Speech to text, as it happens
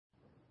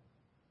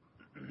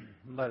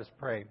Let us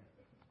pray.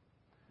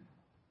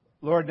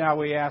 Lord, now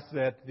we ask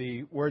that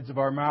the words of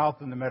our mouth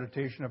and the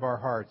meditation of our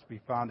hearts be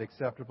found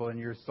acceptable in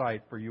your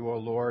sight. For you, O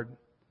Lord,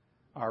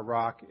 our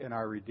rock and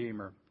our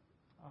Redeemer.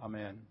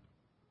 Amen.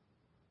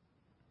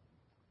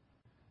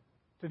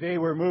 Today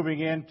we're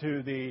moving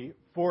into the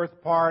fourth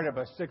part of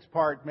a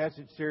six-part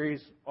message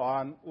series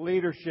on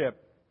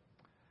leadership.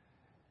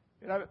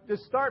 To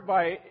start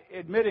by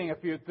admitting a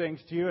few things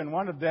to you, and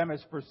one of them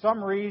is, for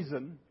some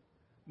reason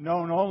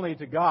known only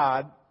to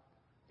God,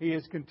 He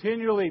has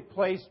continually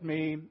placed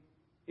me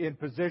in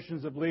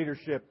positions of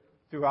leadership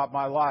throughout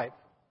my life.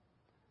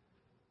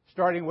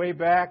 Starting way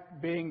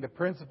back, being the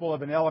principal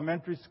of an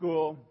elementary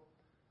school,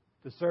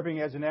 to serving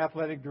as an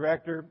athletic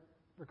director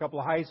for a couple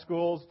of high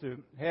schools, to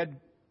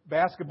head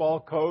basketball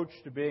coach,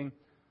 to being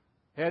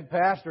head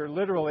pastor,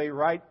 literally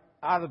right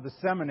out of the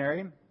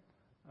seminary,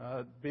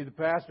 be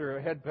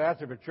the head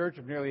pastor of a church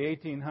of nearly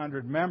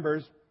 1,800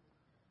 members,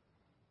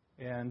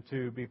 and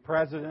to be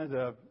president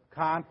of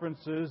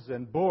conferences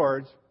and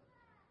boards.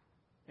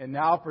 And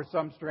now, for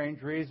some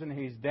strange reason,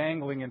 he's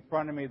dangling in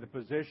front of me the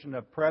position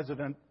of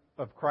president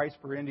of Christ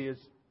for India's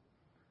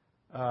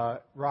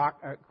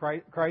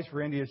Christ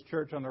for India's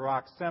Church on the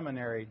Rock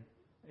Seminary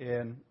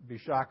in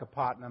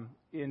Vishakhapatnam,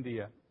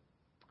 India.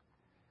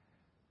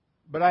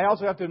 But I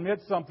also have to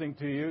admit something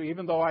to you,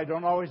 even though I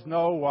don't always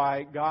know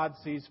why God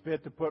sees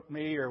fit to put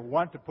me or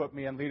want to put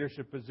me in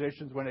leadership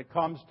positions. When it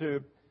comes to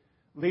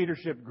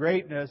leadership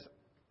greatness,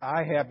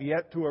 I have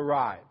yet to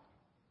arrive.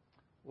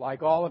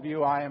 Like all of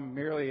you, I am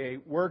merely a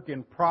work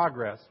in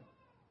progress.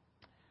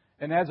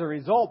 And as a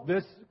result,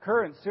 this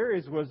current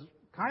series was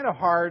kind of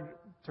hard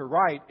to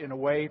write in a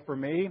way for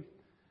me.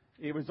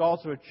 It was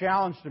also a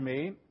challenge to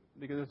me,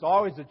 because it's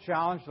always a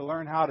challenge to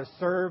learn how to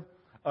serve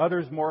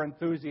others more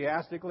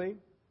enthusiastically.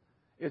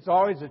 It's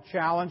always a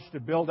challenge to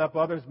build up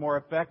others more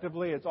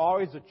effectively. It's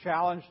always a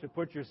challenge to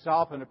put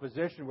yourself in a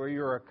position where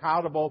you're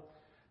accountable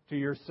to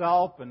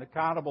yourself and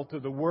accountable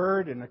to the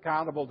Word and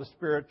accountable to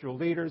spiritual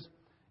leaders,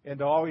 and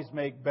to always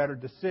make better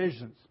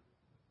decisions.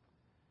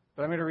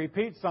 But I'm going to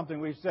repeat something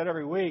we've said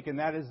every week, and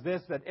that is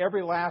this, that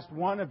every last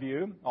one of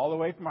you, all the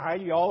way from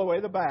Heidi all the way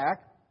to the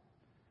back,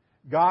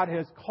 God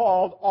has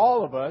called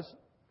all of us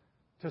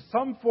to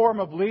some form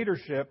of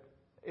leadership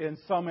in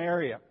some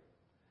area.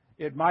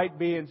 It might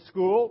be in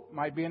school, it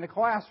might be in a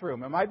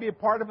classroom, it might be a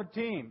part of a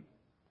team.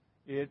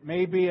 It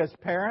may be as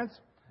parents,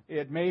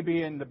 it may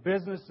be in the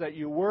business that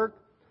you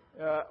work,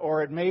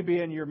 or it may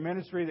be in your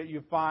ministry that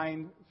you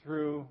find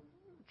through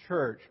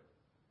church.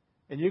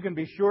 And you can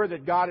be sure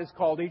that God has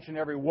called each and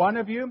every one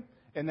of you,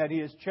 and that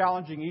He is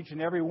challenging each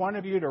and every one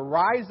of you to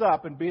rise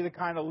up and be the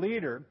kind of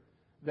leader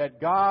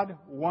that God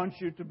wants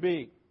you to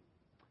be.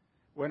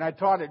 When I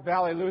taught at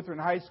Valley Lutheran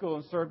High School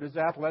and served as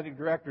athletic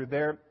director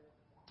there,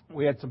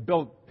 we had some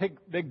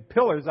big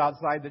pillars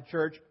outside the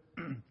church,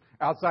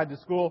 outside the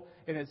school,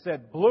 and it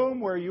said, "Bloom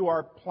where you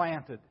are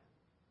planted."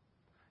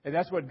 And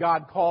that's what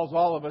God calls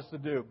all of us to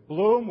do.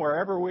 Bloom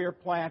wherever we are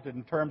planted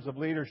in terms of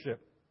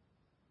leadership.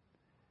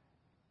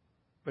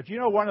 But you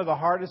know one of the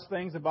hardest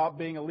things about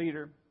being a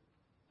leader?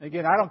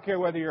 Again, I don't care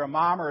whether you're a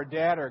mom or a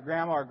dad or a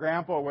grandma or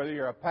grandpa, or whether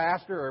you're a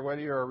pastor or whether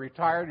you're a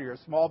retired or you're a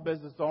small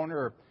business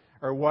owner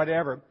or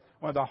whatever.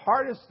 One of the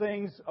hardest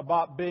things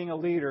about being a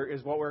leader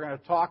is what we're going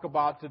to talk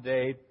about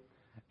today,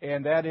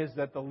 and that is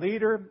that the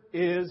leader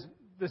is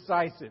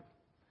decisive.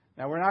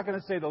 Now, we're not going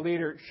to say the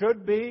leader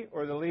should be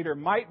or the leader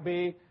might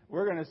be.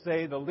 We're going to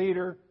say the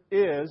leader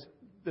is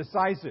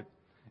decisive.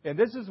 And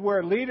this is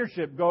where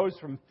leadership goes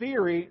from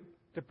theory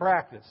to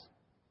practice.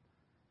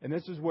 And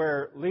this is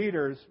where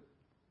leaders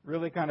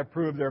really kind of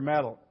prove their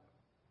mettle.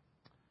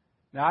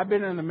 Now, I've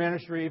been in the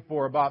ministry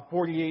for about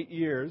 48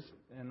 years,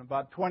 and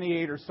about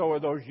 28 or so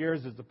of those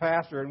years as the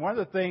pastor. And one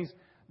of the things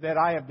that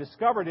I have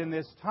discovered in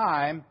this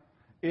time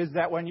is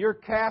that when you're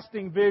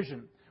casting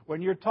vision, when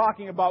you're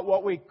talking about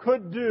what we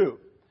could do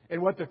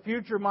and what the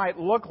future might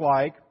look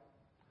like,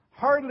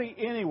 hardly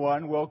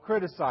anyone will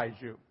criticize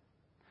you.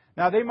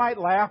 Now, they might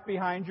laugh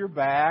behind your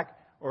back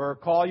or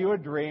call you a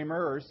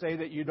dreamer or say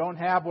that you don't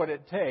have what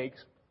it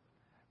takes,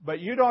 but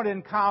you don't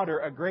encounter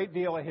a great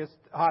deal of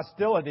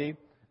hostility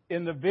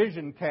in the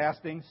vision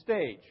casting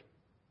stage.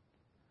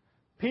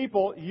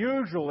 People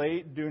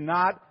usually do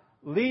not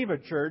leave a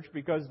church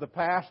because the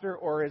pastor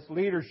or its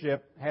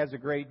leadership has a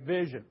great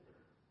vision.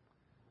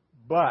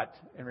 But,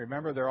 and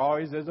remember there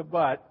always is a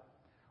but,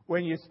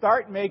 when you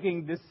start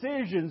making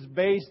decisions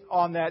based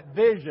on that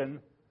vision,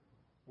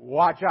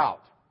 watch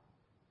out.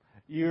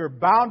 You're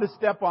bound to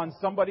step on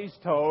somebody's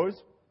toes.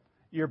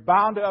 You're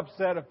bound to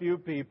upset a few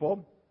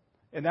people.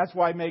 And that's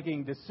why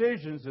making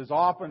decisions is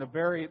often a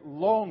very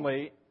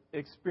lonely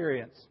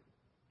experience.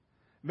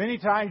 Many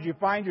times you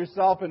find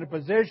yourself in a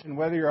position,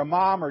 whether you're a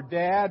mom or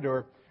dad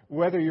or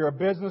whether you're a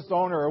business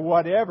owner or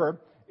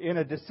whatever, in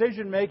a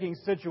decision-making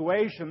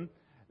situation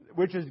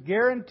which is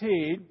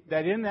guaranteed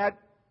that in that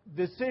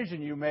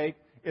decision you make,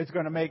 it's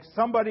going to make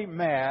somebody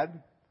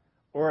mad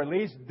or at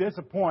least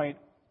disappoint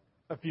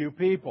a few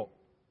people.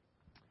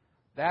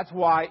 That's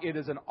why it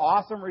is an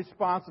awesome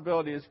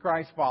responsibility as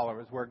Christ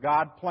followers, where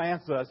God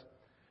plants us,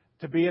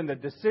 to be in the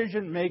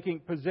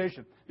decision-making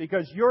position,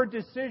 because your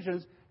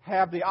decisions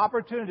have the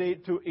opportunity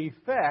to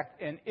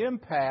affect and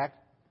impact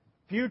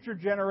future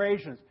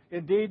generations.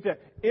 Indeed, to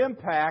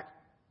impact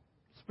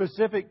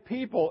specific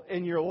people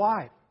in your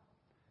life.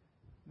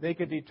 They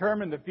can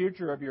determine the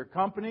future of your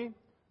company.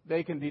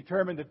 They can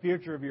determine the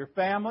future of your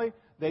family.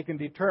 They can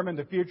determine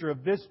the future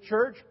of this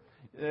church.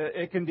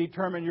 It can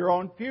determine your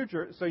own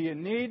future. So you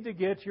need to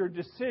get your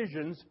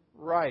decisions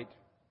right.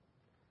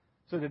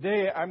 So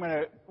today I'm going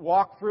to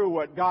walk through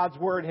what God's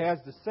Word has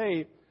to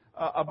say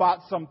about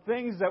some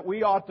things that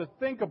we ought to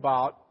think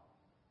about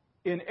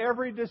in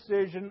every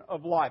decision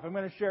of life. I'm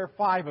going to share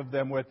 5 of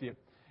them with you.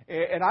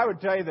 And I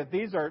would tell you that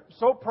these are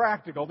so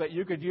practical that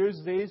you could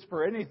use these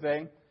for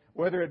anything,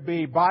 whether it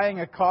be buying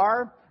a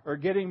car or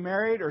getting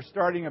married or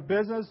starting a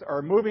business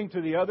or moving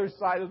to the other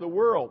side of the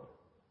world,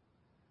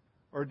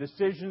 or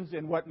decisions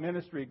in what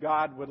ministry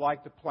God would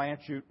like to plant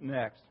you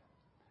next.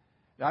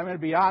 Now, I'm going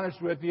to be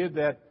honest with you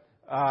that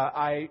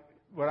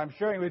what I'm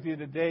sharing with you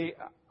today,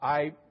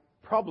 I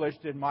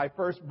published in my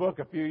first book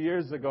a few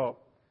years ago.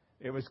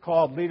 It was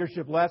called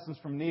Leadership Lessons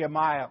from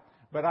Nehemiah.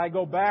 But I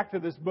go back to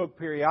this book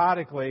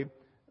periodically,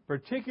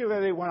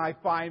 particularly when I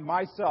find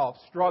myself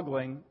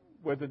struggling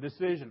with a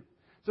decision.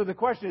 So the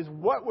question is,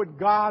 what would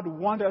God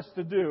want us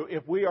to do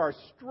if we are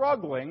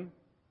struggling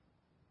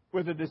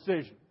with a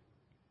decision?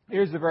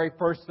 Here's the very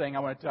first thing I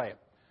want to tell you.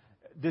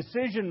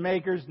 Decision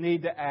makers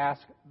need to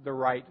ask the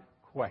right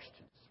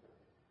questions.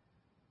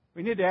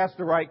 We need to ask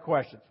the right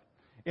questions.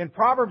 In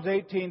Proverbs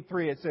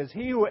 18:3, it says,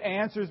 "He who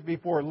answers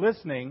before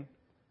listening,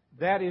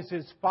 that is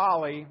his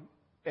folly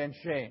and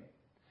shame."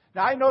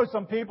 Now, I know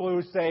some people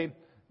who say,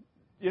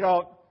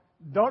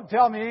 don't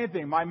tell me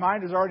anything. My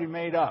mind is already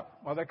made up.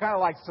 Well, they're kind of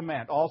like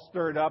cement, all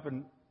stirred up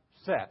and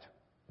set.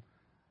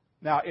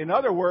 Now, in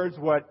other words,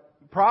 what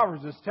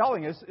Proverbs is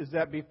telling us is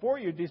that before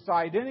you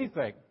decide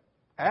anything,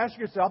 ask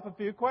yourself a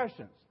few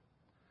questions.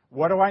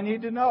 What do I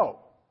need to know?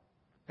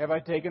 Have I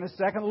taken a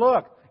second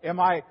look? Am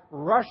I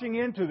rushing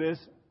into this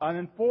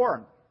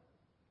uninformed?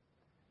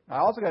 I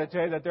also got to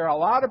tell you that there are a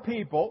lot of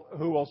people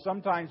who will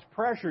sometimes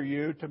pressure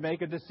you to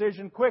make a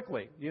decision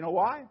quickly. You know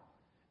why?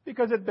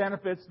 Because it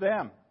benefits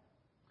them.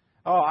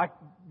 Oh, I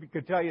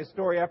could tell you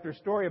story after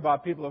story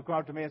about people who have come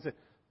up to me and said,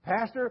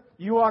 "Pastor,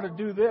 you ought to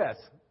do this."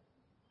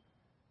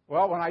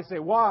 Well, when I say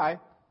why,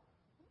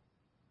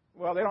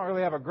 well, they don't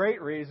really have a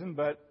great reason,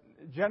 but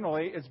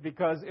generally it's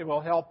because it will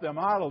help them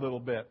out a little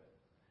bit.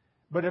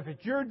 But if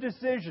it's your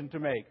decision to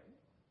make,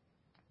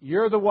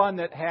 you're the one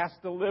that has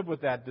to live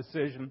with that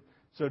decision.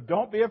 So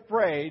don't be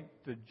afraid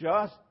to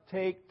just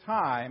take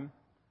time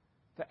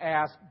to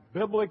ask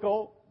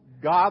biblical,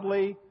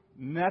 godly,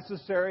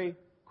 necessary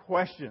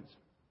questions.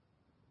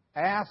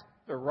 Ask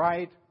the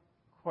right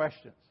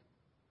questions.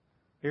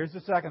 Here's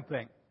the second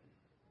thing.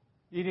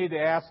 You need to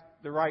ask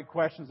the right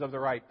questions of the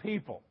right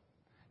people.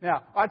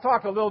 Now, I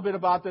talked a little bit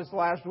about this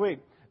last week.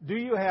 Do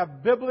you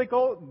have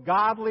biblical,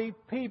 godly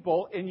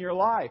people in your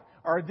life?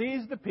 Are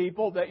these the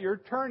people that you're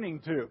turning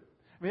to?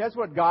 I mean, that's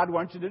what God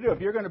wants you to do. If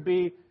you're going to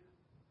be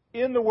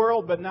in the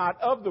world but not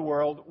of the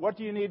world, what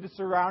do you need to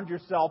surround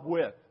yourself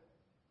with?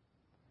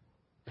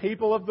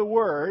 People of the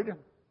Word,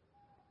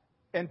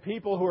 and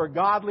people who are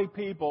godly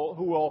people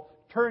who will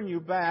turn you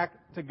back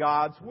to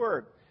God's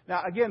Word.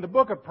 Now, again, the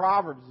book of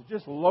Proverbs is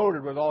just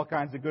loaded with all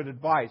kinds of good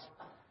advice.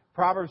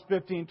 Proverbs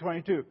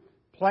 15:22.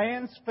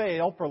 Plans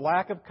fail for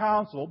lack of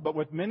counsel, but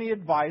with many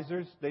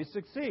advisors they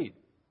succeed.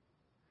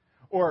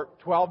 Or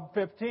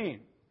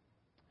 12:15.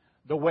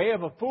 The way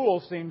of a fool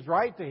seems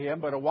right to him,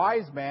 but a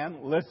wise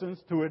man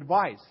listens to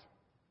advice.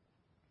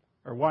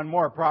 Or one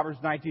more, Proverbs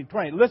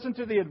 19:20. Listen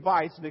to the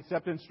advice and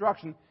accept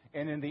instruction,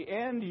 and in the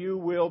end you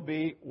will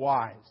be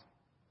wise.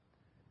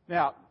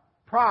 Now,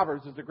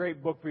 Proverbs is a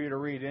great book for you to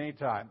read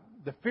anytime.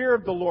 The fear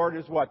of the Lord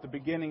is what? The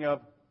beginning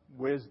of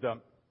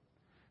wisdom.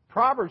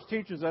 Proverbs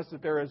teaches us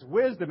that there is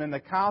wisdom in the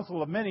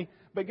counsel of many,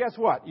 but guess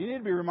what? You need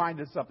to be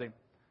reminded of something.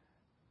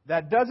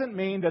 That doesn't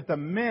mean that the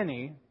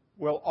many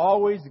will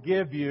always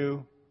give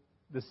you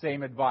the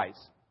same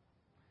advice.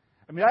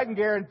 I mean, I can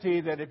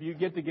guarantee that if you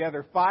get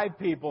together 5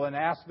 people and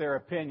ask their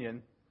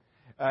opinion,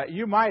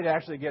 you might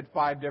actually get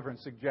 5 different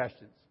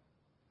suggestions.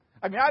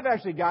 I mean, I've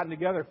actually gotten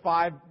together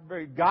 5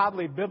 very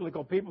godly,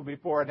 biblical people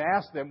before and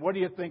asked them, "What do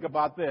you think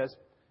about this?"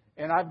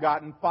 And I've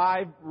gotten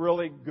 5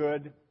 really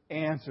good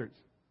answers.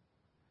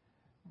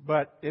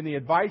 But in the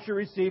advice you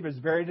receive, as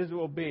varied as it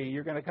will be,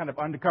 you're going to kind of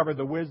uncover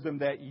the wisdom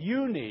that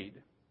you need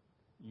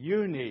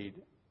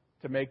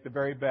to make the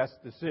very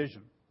best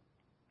decision.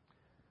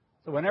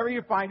 So whenever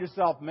you find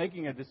yourself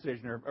making a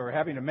decision or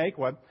having to make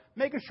one,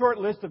 make a short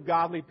list of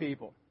godly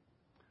people.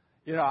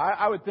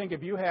 I would think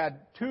if you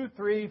had 2,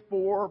 3,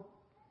 4,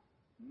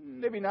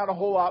 maybe not a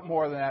whole lot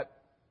more than that,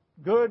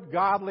 good,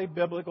 godly,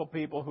 biblical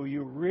people who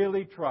you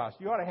really trust,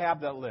 you ought to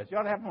have that list. You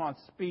ought to have them on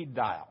speed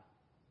dial.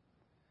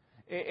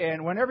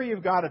 And whenever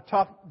you've got a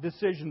tough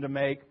decision to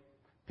make,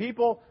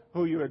 people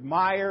who you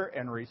admire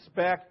and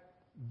respect,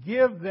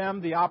 give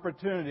them the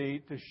opportunity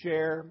to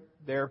share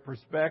their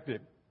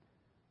perspective.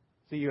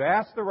 So you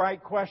ask the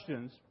right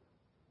questions,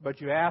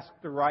 but you ask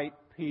the right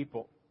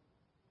people.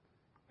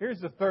 Here's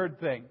the third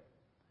thing.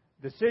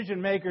 Decision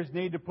makers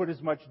need to put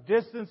as much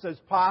distance as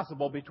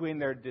possible between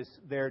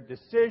their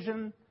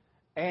decision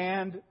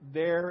and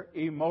their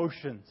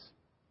emotions.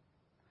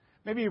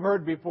 Maybe you've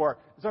heard before,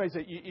 somebody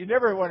say, you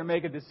never want to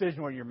make a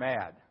decision when you're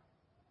mad.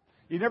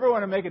 You never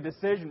want to make a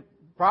decision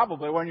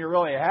probably when you're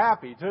really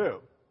happy, too.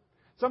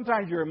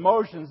 Sometimes your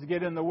emotions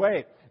get in the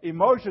way.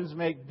 Emotions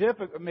make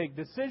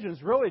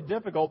decisions really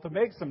difficult to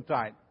make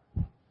sometimes.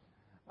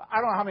 I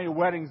don't know how many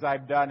weddings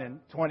I've done in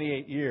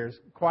 28 years,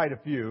 quite a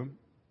few.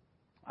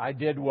 I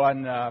did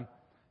one a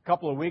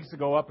couple of weeks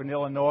ago up in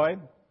Illinois.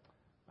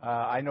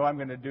 I know I'm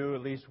going to do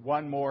at least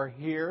one more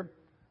here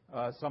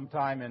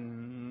sometime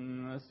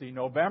in,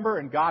 November.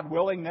 And God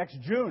willing,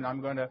 next June, I'm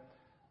going to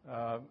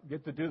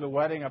get to do the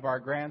wedding of our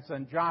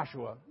grandson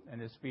Joshua and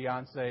his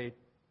fiancée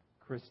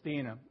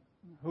Christina,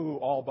 who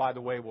all, by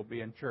the way, will be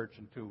in church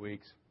in 2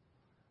 weeks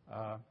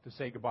to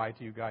say goodbye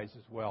to you guys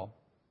as well.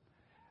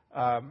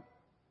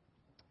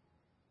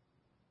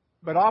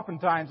 But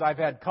oftentimes I've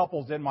had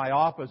couples in my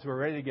office who are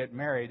ready to get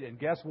married, and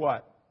guess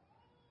what?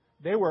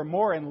 They were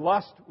more in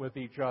lust with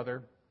each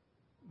other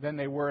than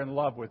they were in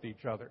love with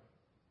each other.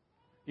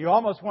 You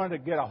almost wanted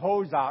to get a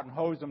hose out and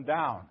hose them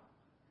down.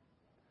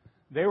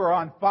 They were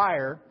on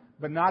fire,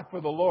 but not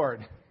for the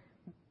Lord.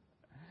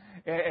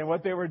 And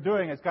what they were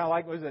doing is kind of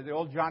like, was it the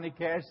old Johnny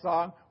Cash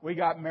song? We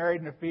got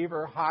married in a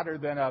fever hotter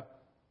than a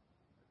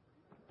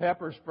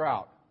pepper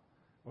sprout.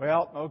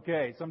 Well,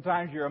 okay,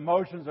 sometimes your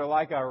emotions are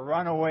like a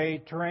runaway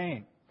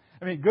train.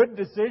 I mean, good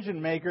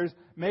decision makers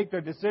make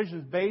their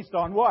decisions based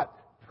on what?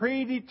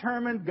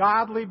 Predetermined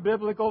godly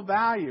biblical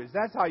values.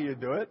 That's how you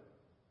do it.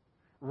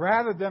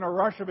 Rather than a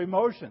rush of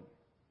emotion.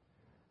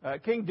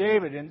 King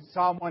David in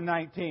Psalm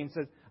 119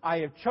 says,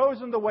 I have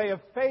chosen the way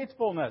of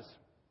faithfulness.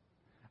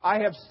 I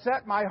have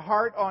set my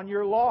heart on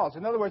your laws.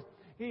 In other words,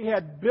 he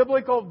had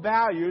biblical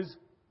values,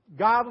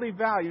 godly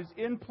values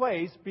in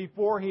place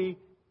before he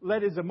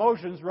let his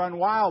emotions run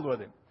wild with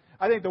him.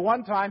 I think the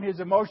one time his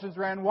emotions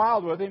ran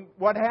wild with him,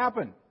 what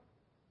happened?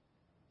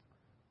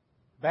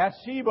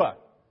 Bathsheba.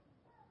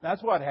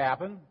 That's what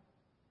happened.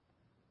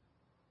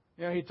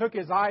 You know, he took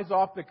his eyes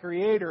off the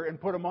Creator and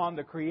put them on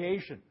the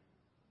creation.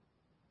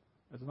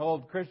 There's an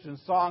old Christian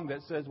song that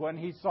says, when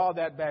he saw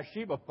that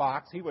Bathsheba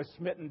fox, he was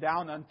smitten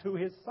down unto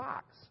his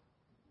socks.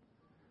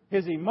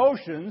 His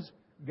emotions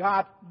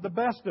got the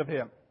best of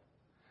him.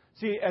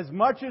 See, as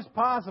much as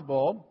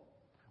possible,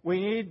 we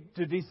need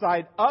to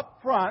decide up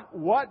front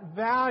what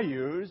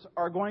values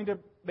are going to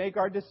make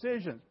our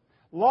decisions,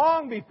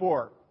 long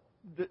before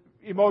the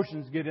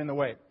emotions get in the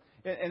way.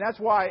 And that's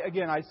why,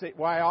 again,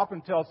 why I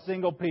often tell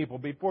single people,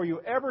 before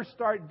you ever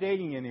start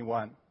dating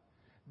anyone,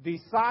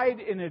 decide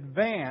in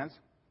advance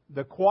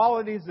the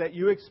qualities that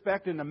you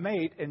expect in a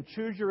mate and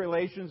choose your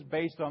relations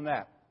based on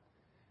that.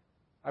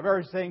 I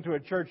remember saying to a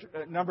church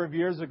a number of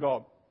years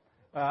ago,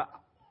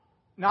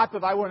 not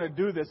that I want to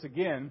do this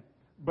again,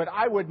 but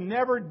I would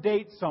never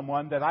date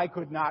someone that I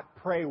could not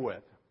pray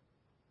with.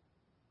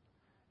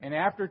 And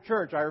after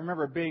church, I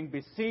remember being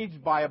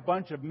besieged by a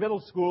bunch of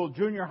middle school,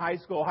 junior high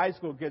school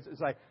kids.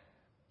 It's like,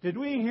 did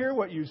we hear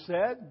what you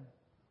said?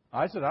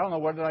 I said, I don't know,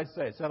 what did I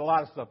say? I said a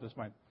lot of stuff this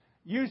morning.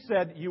 You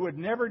said you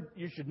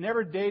should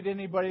never date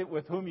anybody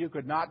with whom you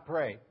could not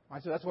pray.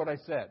 I said, that's what I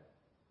said.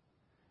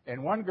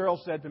 And one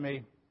girl said to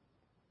me,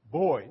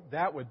 boy,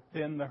 that would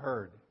thin the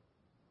herd.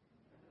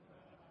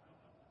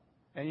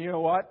 And you know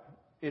what?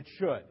 It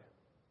should.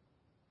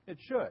 It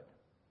should.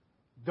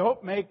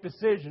 Don't make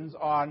decisions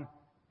on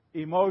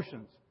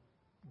emotions.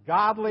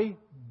 Godly,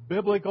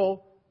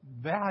 biblical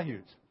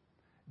values.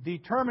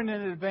 Determine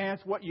in advance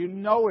what you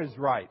know is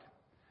right.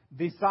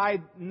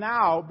 Decide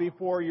now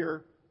before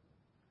your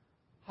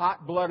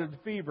hot-blooded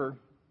fever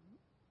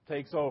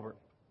takes over.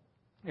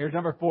 Here's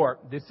number 4.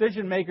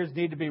 Decision makers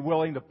need to be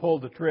willing to pull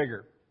the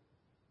trigger.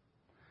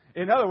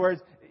 In other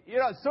words,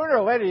 sooner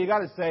or later you got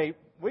to say,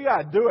 we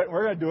got to do it, and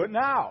we're going to do it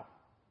now.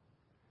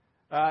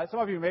 Some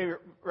of you may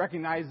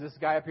recognize this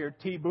guy up here,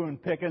 T. Boone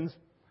Pickens,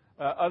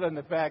 other than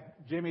the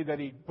fact, Jimmy, that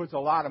he puts a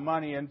lot of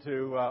money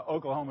into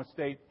Oklahoma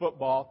State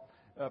football.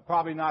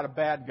 Probably not a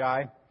bad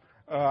guy.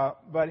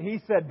 But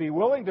he said, be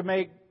willing to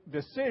make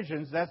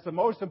decisions. That's the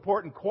most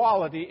important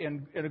quality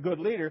in a good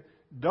leader.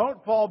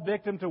 Don't fall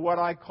victim to what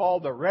I call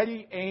the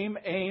ready, aim,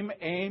 aim,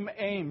 aim,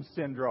 aim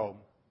syndrome.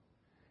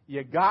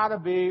 You got to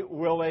be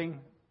willing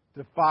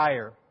to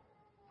fire.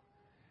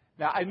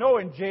 Now, I know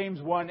in James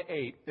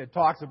 1:8 it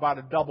talks about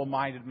a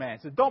double-minded man.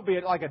 It says, don't be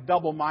like a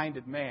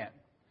double-minded man.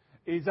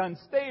 He's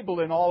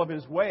unstable in all of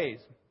his ways.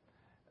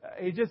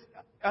 He's just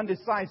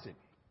undecisive.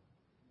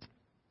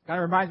 Kind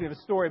of reminds me of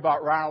a story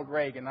about Ronald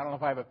Reagan. I don't know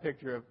if I have a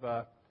picture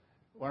of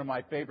one of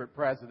my favorite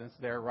presidents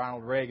there,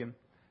 Ronald Reagan.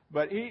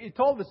 But he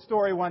told the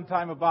story one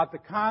time about the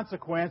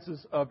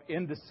consequences of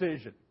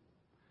indecision.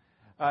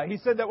 He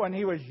said that when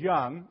he was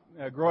young,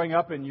 growing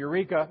up in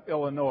Eureka,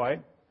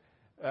 Illinois,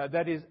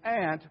 that his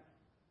aunt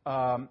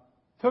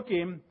took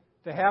him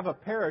to have a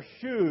pair of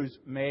shoes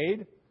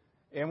made.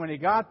 And when he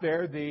got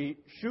there, the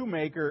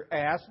shoemaker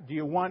asked, do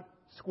you want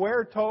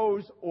square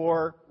toes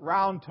or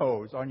round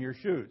toes on your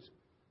shoes?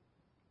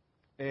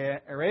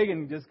 And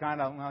Reagan just kind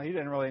of, well, he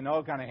didn't really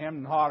know, kind of hemmed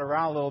and hawed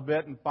around a little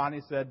bit, and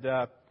finally said,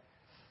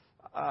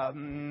 I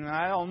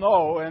don't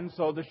know. And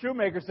so the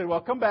shoemaker said,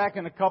 well, come back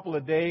in a couple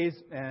of days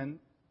and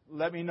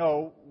let me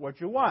know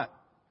what you want.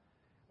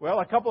 Well,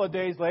 a couple of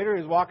days later,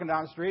 he's walking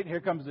down the street, and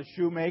here comes the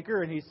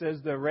shoemaker, and he says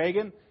to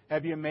Reagan,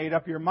 have you made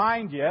up your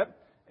mind yet?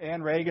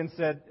 And Reagan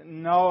said,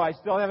 no, I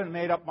still haven't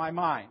made up my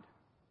mind.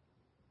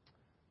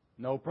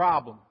 No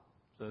problem,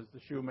 says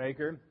the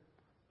shoemaker.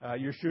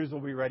 Your shoes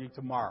will be ready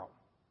tomorrow.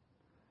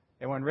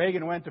 And when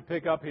Reagan went to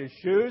pick up his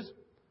shoes,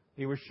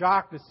 he was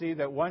shocked to see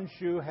that one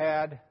shoe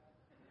had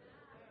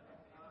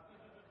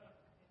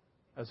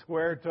a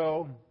square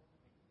toe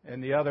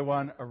and the other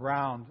one a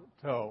round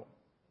toe.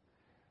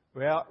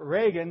 Well,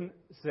 Reagan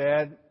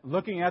said,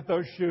 looking at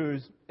those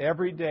shoes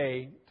every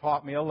day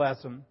taught me a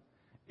lesson.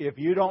 If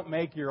you don't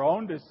make your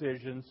own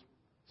decisions,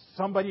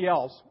 somebody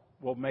else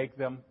will make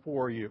them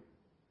for you.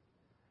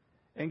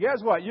 And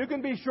guess what? You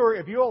can be sure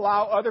if you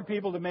allow other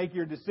people to make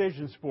your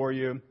decisions for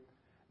you,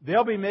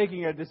 they'll be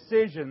making a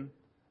decision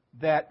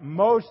that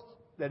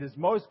is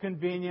most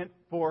convenient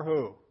for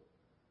who?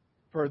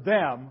 For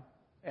them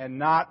and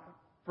not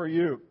for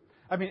you.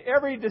 I mean,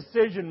 every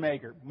decision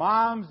maker,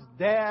 moms,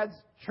 dads,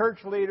 church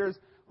leaders,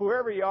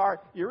 whoever you are,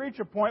 you reach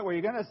a point where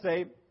you're going to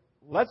say,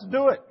 let's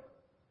do it.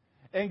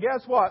 And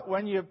guess what?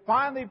 When you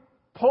finally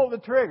pull the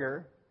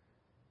trigger,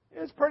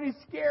 it's pretty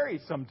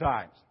scary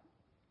sometimes.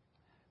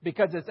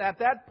 Because it's at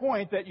that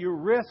point that you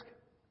risk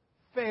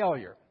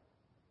failure.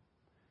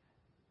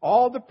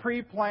 All the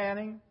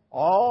pre-planning,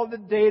 all the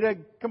data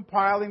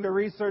compiling, the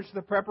research,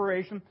 the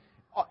preparation,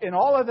 in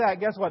all of that,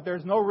 guess what?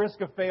 There's no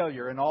risk of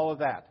failure in all of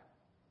that.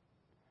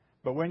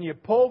 But when you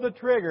pull the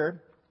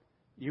trigger,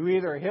 you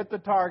either hit the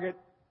target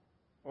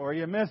or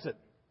you miss it.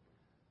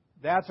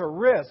 That's a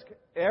risk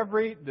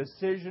every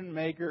decision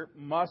maker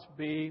must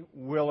be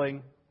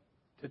willing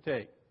to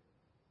take.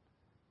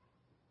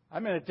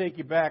 I'm going to take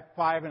you back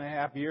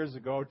 5.5 years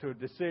ago to a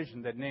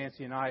decision that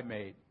Nancy and I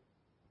made.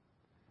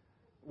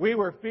 We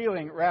were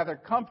feeling rather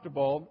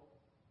comfortable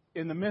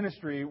in the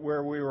ministry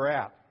where we were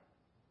at.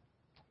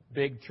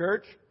 Big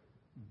church,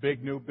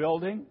 big new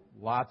building,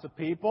 lots of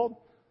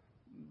people,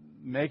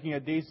 making a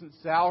decent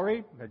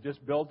salary, had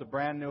just built a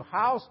brand new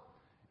house,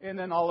 and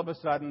then all of a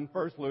sudden,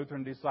 First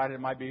Lutheran decided it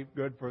might be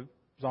good for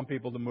some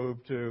people to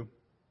move to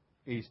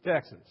East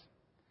Texas.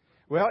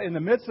 Well, in the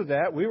midst of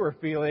that, we were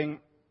feeling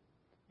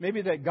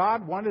maybe that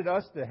God wanted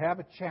us to have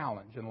a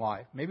challenge in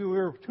life. Maybe we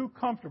were too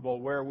comfortable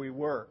where we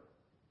were.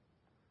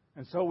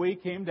 And so we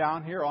came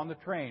down here on the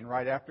train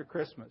right after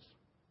Christmas.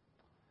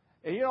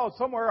 And you know,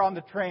 somewhere on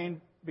the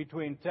train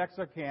between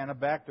Texarkana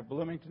back to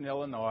Bloomington,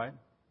 Illinois,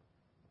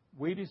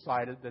 we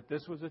decided that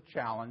this was a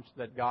challenge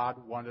that God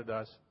wanted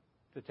us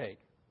to take.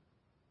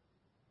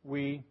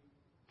 We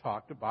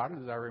talked about it,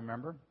 as I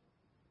remember.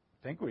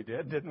 I think we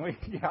did, didn't we?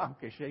 Yeah,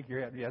 okay, shake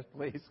your head. Yes,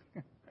 please.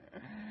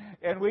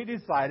 And we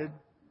decided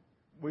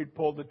we'd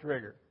pull the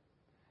trigger.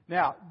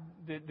 Now,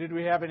 did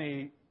we have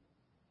any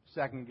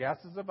second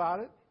guesses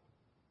about it?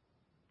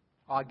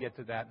 I'll get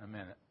to that in a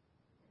minute.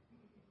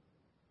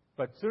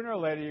 But sooner or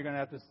later, you're going to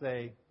have to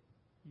say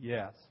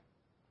yes.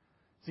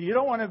 See, you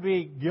don't want to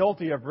be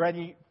guilty of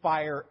ready,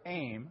 fire,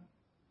 aim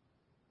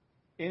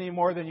any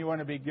more than you want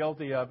to be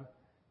guilty of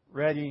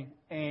ready,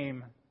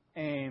 aim,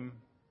 aim,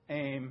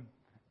 aim,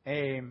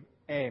 aim,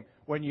 aim.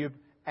 When you've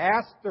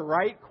asked the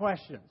right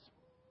questions,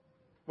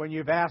 when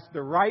you've asked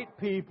the right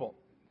people,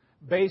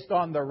 based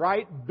on the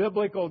right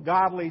biblical,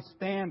 godly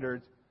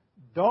standards,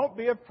 don't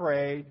be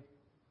afraid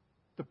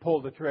to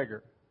pull the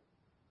trigger.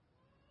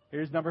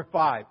 Here's number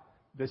 5.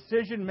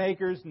 Decision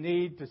makers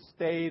need to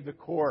stay the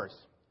course.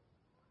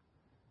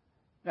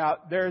 Now,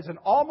 there's an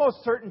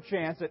almost certain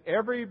chance that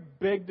every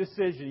big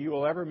decision you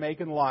will ever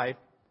make in life,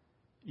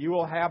 you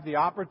will have the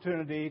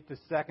opportunity to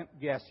second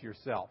guess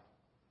yourself.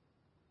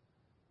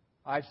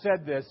 I've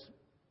said this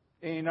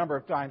any number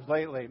of times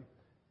lately.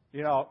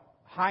 You know,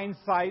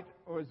 hindsight,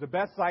 or the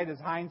best sight is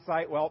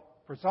hindsight. Well,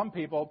 for some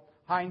people,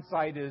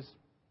 hindsight is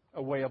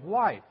a way of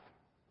life.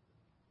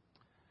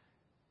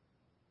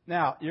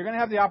 Now, you're going to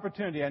have the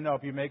opportunity, I know,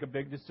 if you make a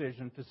big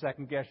decision, to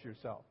second guess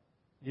yourself.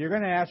 You're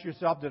going to ask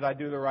yourself, did I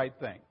do the right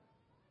thing?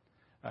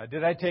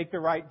 Did I take the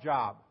right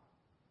job?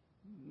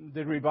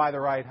 Did we buy the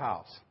right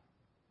house?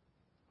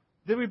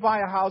 Did we buy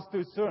a house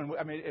too soon?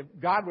 I mean, if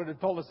God would have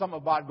told us something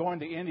about going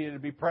to India to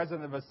be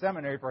president of a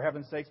seminary, for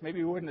heaven's sakes, maybe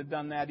we wouldn't have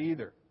done that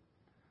either.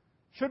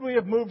 Should we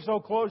have moved so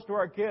close to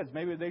our kids?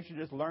 Maybe they should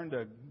just learn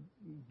to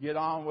get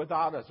on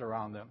without us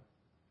around them.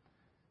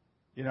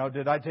 You know,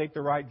 did I take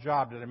the right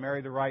job? Did I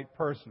marry the right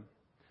person?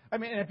 I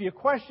mean, if you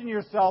question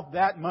yourself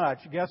that much,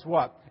 guess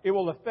what? It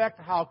will affect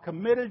how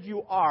committed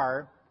you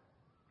are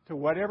to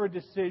whatever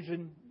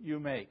decision you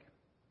make.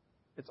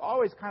 It's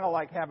always kind of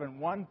like having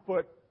one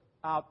foot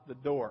out the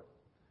door.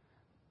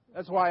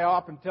 That's why I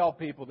often tell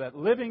people that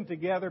living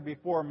together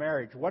before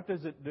marriage, what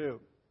does it do?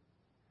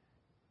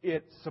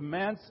 It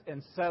cements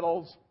and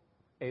settles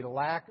a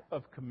lack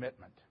of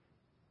commitment.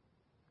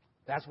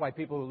 That's why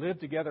people who live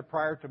together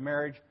prior to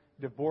marriage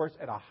divorce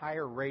at a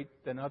higher rate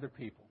than other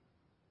people.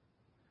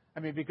 I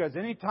mean, because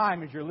any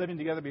time as you're living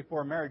together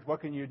before marriage,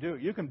 what can you do?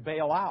 You can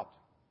bail out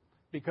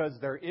because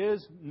there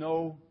is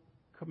no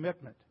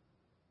commitment.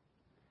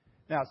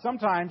 Now,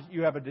 sometimes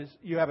you have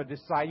a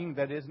deciding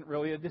that isn't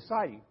really a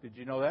deciding. Did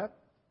you know that?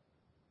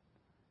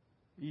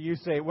 You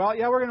say, well,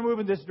 yeah, we're going to move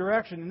in this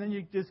direction, and then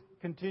you just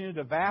continue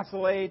to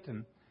vacillate,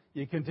 and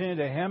you continue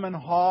to hem and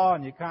haw,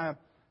 and you kind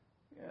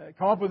of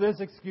come up with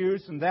this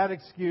excuse and that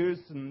excuse,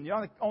 and you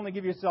only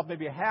give yourself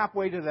maybe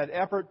halfway to that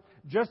effort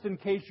just in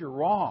case you're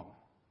wrong.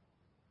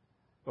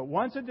 But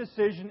once a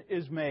decision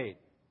is made,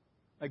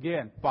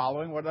 again,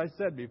 following what I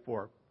said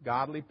before,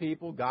 godly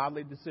people,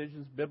 godly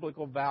decisions,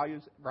 biblical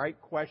values, right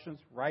questions,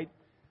 right,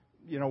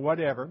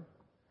 whatever,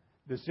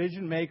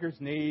 decision makers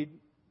need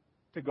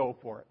to go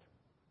for it.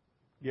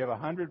 Give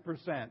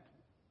 100%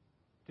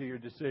 to your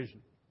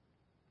decision.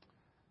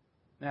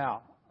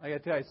 Now, I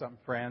got to tell you something,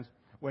 friends.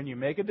 When you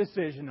make a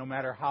decision, no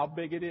matter how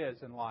big it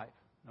is in life,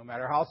 no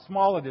matter how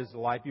small it is in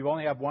life, you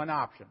only have one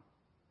option.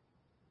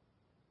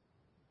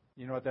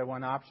 You know what that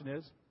one option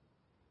is?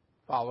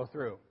 Follow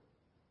through.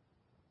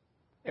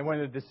 And when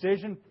the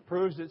decision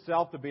proves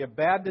itself to be a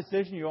bad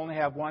decision, you only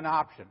have one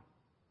option.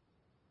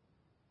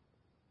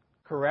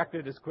 Correct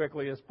it as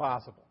quickly as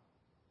possible.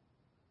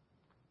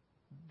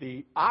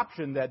 The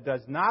option that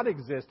does not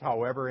exist,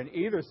 however, in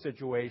either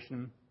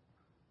situation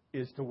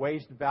is to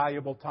waste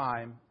valuable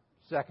time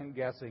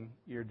second-guessing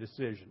your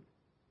decision.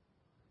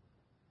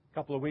 A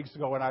couple of weeks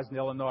ago when I was in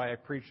Illinois, I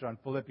preached on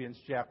Philippians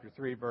chapter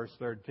 3, verse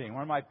 13,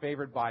 one of my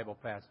favorite Bible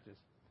passages.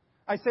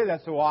 I say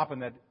that so often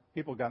that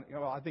people go,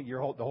 well, I think the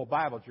whole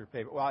Bible is your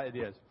favorite. Well, it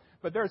is.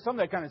 But there are some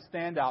that kind of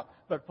stand out.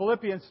 But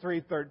Philippians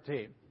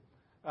 3:13,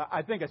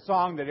 I think a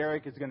song that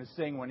Eric is going to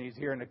sing when he's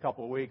here in a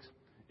couple of weeks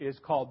is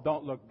called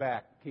Don't Look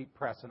Back, Keep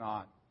Pressing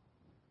On.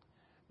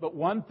 But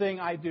one thing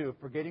I do,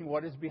 forgetting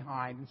what is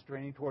behind and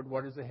straining toward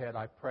what is ahead,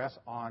 I press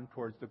on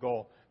towards the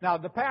goal. Now,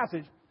 the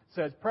passage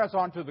says press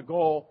on to the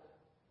goal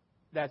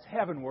that's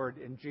heavenward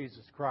in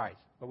Jesus Christ.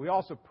 But we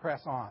also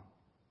press on.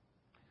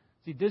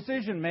 See,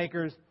 decision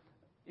makers,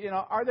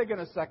 are they going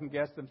to second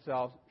guess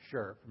themselves?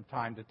 Sure, from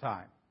time to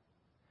time.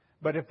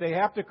 But if they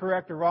have to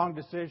correct a wrong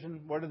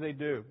decision, what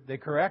do? They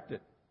correct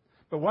it.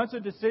 But once a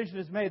decision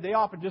is made, they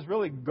often just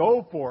really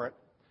go for it,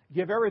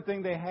 give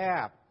everything they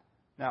have.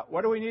 Now,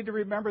 what do we need to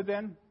remember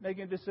then,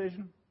 making a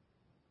decision?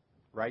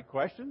 Right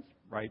questions,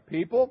 right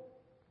people,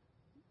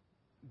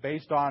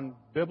 based on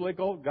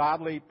biblical,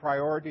 godly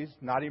priorities,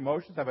 not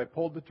emotions. Have I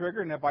pulled the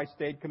trigger and have I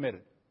stayed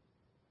committed?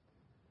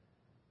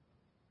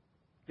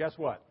 Guess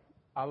what?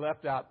 I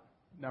left out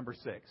number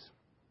 6.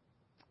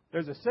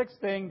 There's a 6th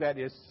thing that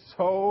is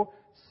so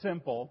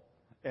simple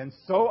and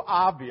so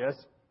obvious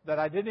that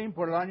I didn't even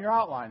put it on your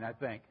outline, I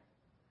think.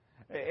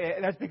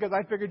 And that's because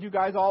I figured you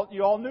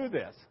all knew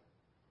this.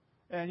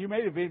 And you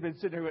may have even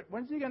sitting here,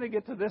 when's he going to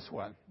get to this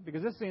one?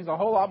 Because this seems a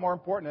whole lot more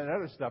important than the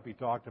other stuff he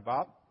talked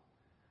about.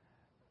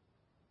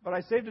 But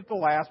I saved it to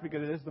last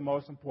because it is the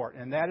most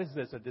important. And that is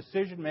this: a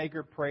decision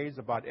maker prays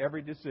about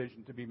every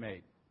decision to be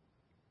made.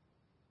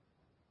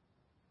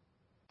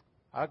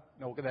 I don't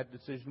know what that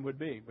decision would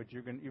be, but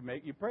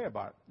you pray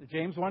about it.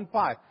 James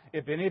 1:5.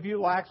 If any of you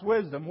lacks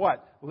wisdom,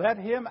 what? Let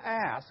him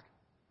ask,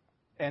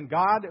 and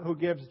God, who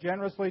gives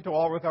generously to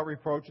all without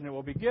reproach, and it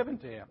will be given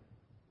to him.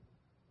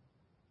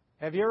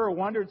 Have you ever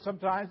wondered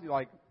sometimes,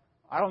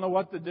 I don't know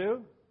what to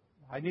do?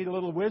 I need a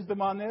little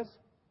wisdom on this?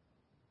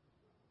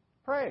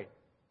 Pray.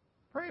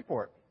 Pray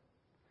for it.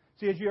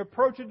 See, as you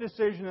approach a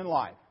decision in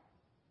life,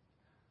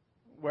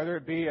 whether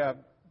it be a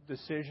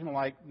decision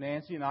like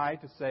Nancy and I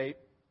to say,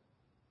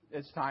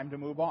 it's time to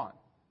move on.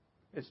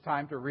 It's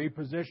time to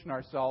reposition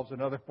ourselves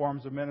in other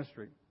forms of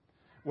ministry.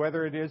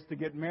 Whether it is to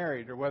get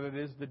married, or whether it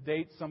is to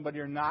date somebody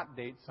or not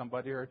date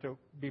somebody, or to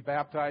be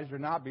baptized or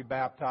not be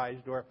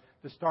baptized, or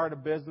to start a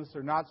business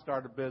or not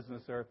start a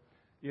business, or,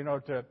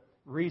 to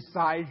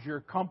resize your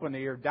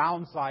company or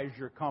downsize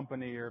your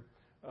company, or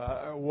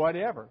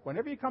whatever.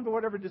 Whenever you come to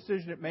whatever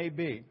decision it may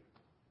be,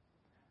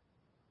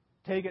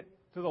 take it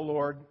to the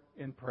Lord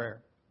in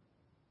prayer.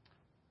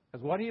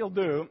 Because what He'll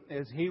do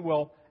is He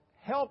will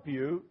help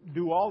you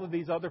do all of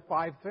these other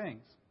 5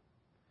 things.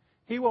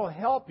 He will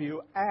help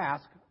you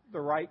ask the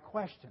right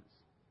questions.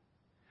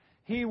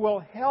 He will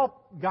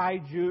help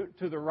guide you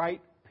to the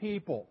right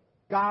people,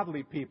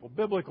 godly people,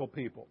 biblical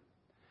people.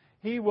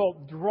 He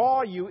will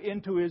draw you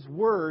into His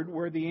Word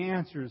where the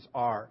answers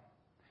are.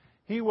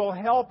 He will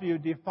help you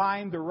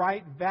define the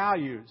right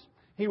values.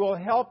 He will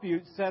help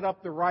you set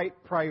up the right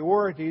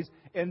priorities,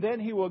 and then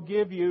He will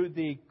give you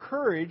the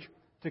courage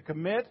to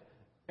commit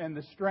and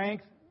the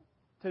strength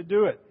to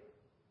do it.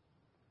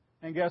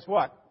 And guess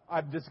what?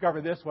 I've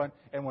discovered this one.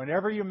 And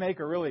whenever you make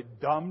a really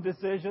dumb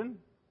decision,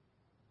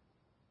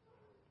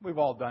 we've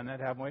all done that,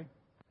 haven't we?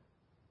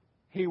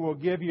 He will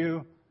give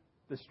you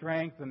the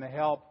strength and the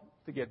help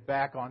to get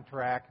back on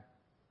track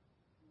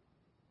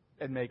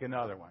and make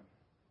another one.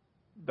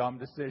 Dumb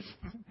decision.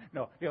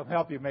 No, He'll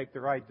help you make the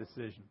right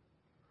decision.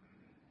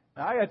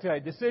 Now, I got to tell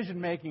you, decision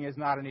making is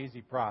not an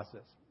easy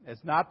process.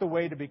 It's not the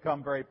way to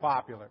become very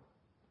popular.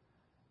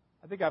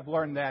 I think I've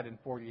learned that in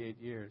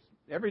 48 years.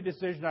 Every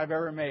decision I've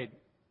ever made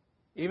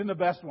Even the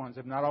best ones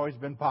have not always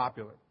been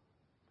popular.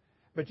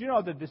 But you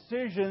know, the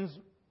decisions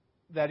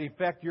that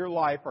affect your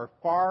life are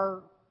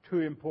far too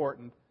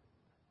important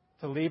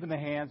to leave in the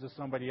hands of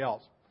somebody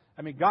else.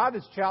 I mean, God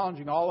is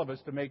challenging all of us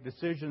to make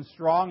decisions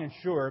strong and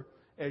sure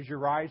as you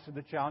rise to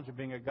the challenge of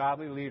being a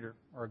godly leader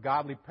or a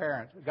godly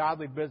parent, a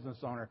godly business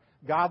owner,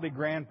 godly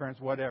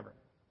grandparents, whatever.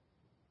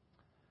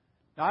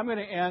 Now, I'm going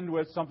to end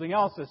with something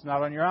else that's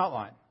not on your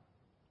outline.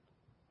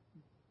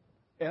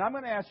 And I'm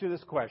going to ask you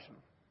this question.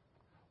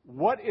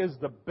 What is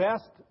the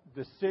best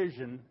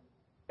decision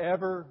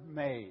ever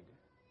made?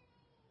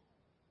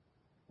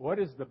 What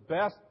is the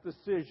best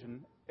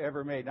decision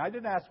ever made? And I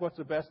didn't ask what's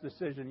the best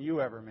decision you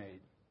ever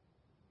made.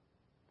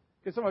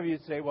 Because some of you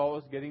say, well, it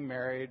was getting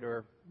married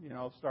or,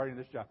 starting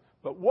this job.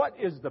 But what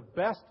is the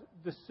best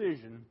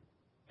decision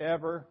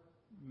ever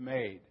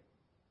made?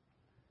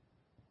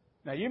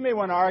 Now, you may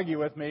want to argue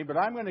with me, but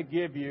I'm going to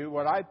give you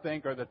what I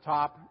think are the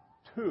top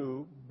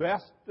 2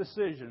 best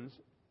decisions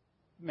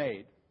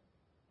made.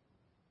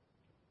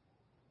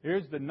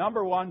 Here's the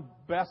number 1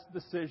 best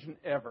decision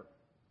ever.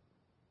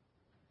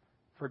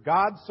 For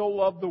God so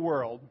loved the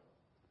world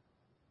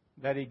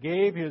that He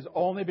gave His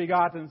only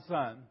begotten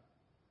Son,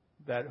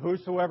 that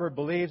whosoever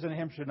believes in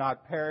Him should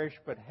not perish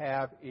but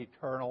have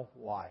eternal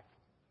life.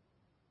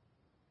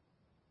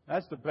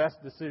 That's the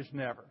best decision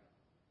ever.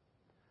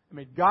 I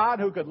mean, God,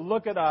 who could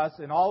look at us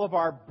in all of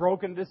our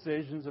broken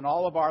decisions and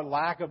all of our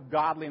lack of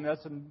godliness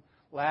and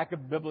lack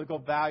of biblical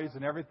values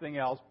and everything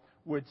else,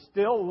 would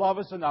still love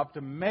us enough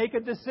to make a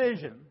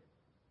decision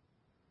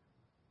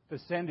to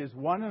send His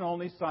one and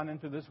only Son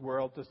into this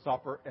world to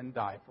suffer and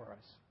die for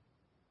us.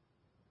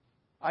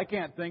 I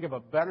can't think of a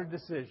better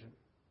decision.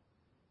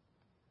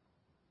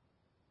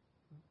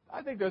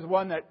 I think there's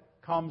one that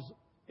comes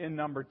in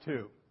number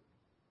 2.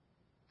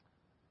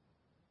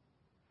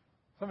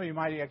 Some of you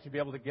might actually be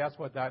able to guess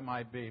what that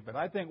might be. But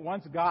I think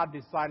once God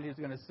decided He was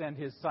going to send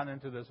His Son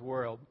into this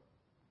world,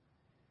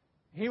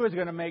 He was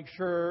going to make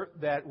sure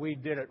that we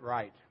did it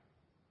right.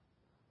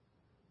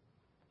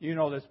 You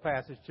know this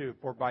passage too.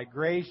 For by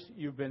grace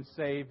you've been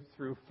saved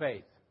through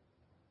faith.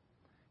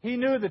 He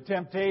knew the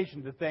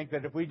temptation to think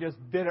that if we just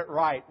did it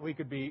right, we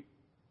could be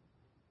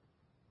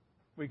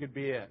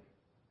in.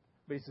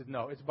 But He said,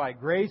 no, it's by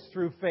grace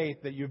through faith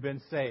that you've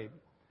been saved.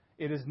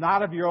 It is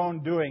not of your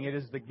own doing. It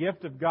is the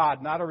gift of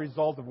God, not a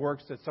result of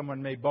works that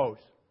someone may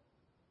boast.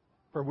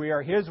 For we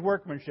are His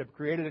workmanship,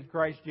 created in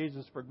Christ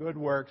Jesus for good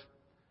works,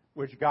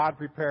 which God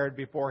prepared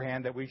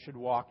beforehand that we should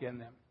walk in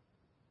them.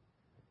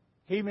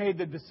 He made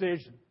the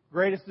decision,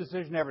 greatest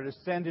decision ever, to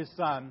send His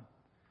Son.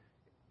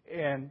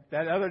 And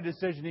that other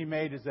decision He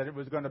made is that it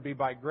was going to be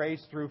by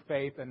grace through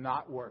faith and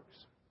not works.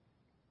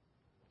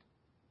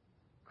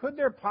 Could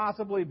there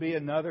possibly be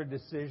another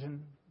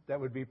decision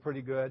that would be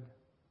pretty good?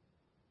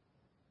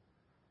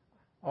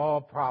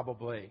 Oh,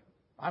 probably.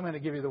 I'm going to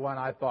give you the one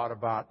I thought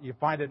about. You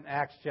find it in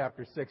Acts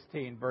chapter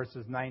 16,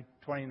 verses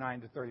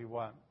 29 to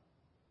 31.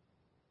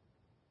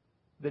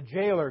 The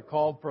jailer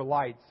called for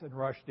lights and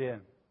rushed in.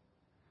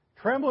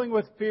 Trembling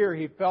with fear,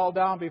 he fell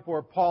down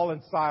before Paul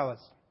and Silas.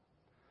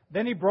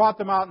 Then he brought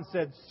them out and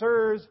said,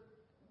 Sirs,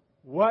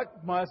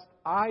 what must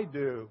I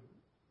do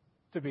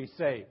to be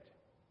saved?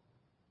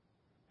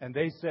 And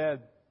they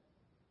said,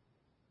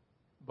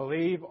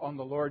 Believe on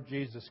the Lord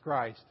Jesus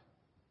Christ,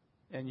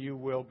 and you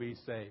will be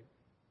saved.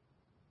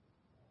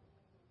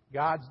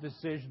 God's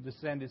decision to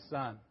send His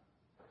Son.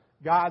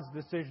 God's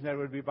decision that it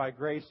would be by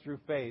grace through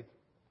faith.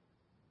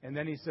 And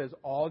then He says,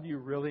 all you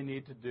really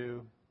need to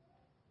do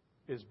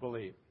is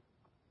believe.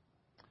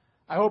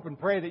 I hope and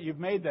pray that you've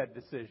made that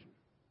decision.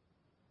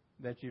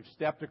 That you've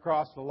stepped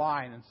across the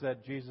line and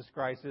said, Jesus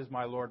Christ is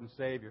my Lord and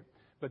Savior.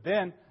 But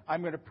then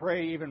I'm going to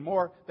pray even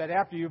more that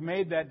after you've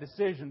made that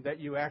decision, that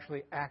you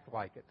actually act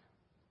like it.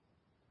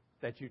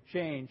 That you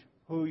change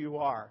who you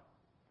are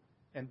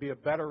and be a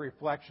better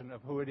reflection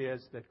of who it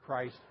is that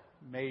Christ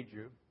made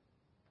you.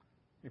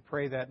 We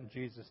pray that in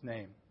Jesus'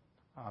 name.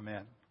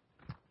 Amen.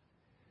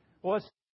 Well, let's